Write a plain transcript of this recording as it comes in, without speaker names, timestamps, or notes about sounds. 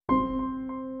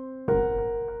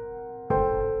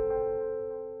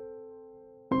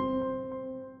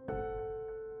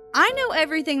I know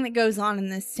everything that goes on in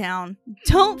this town.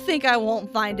 Don't think I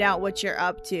won't find out what you're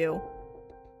up to.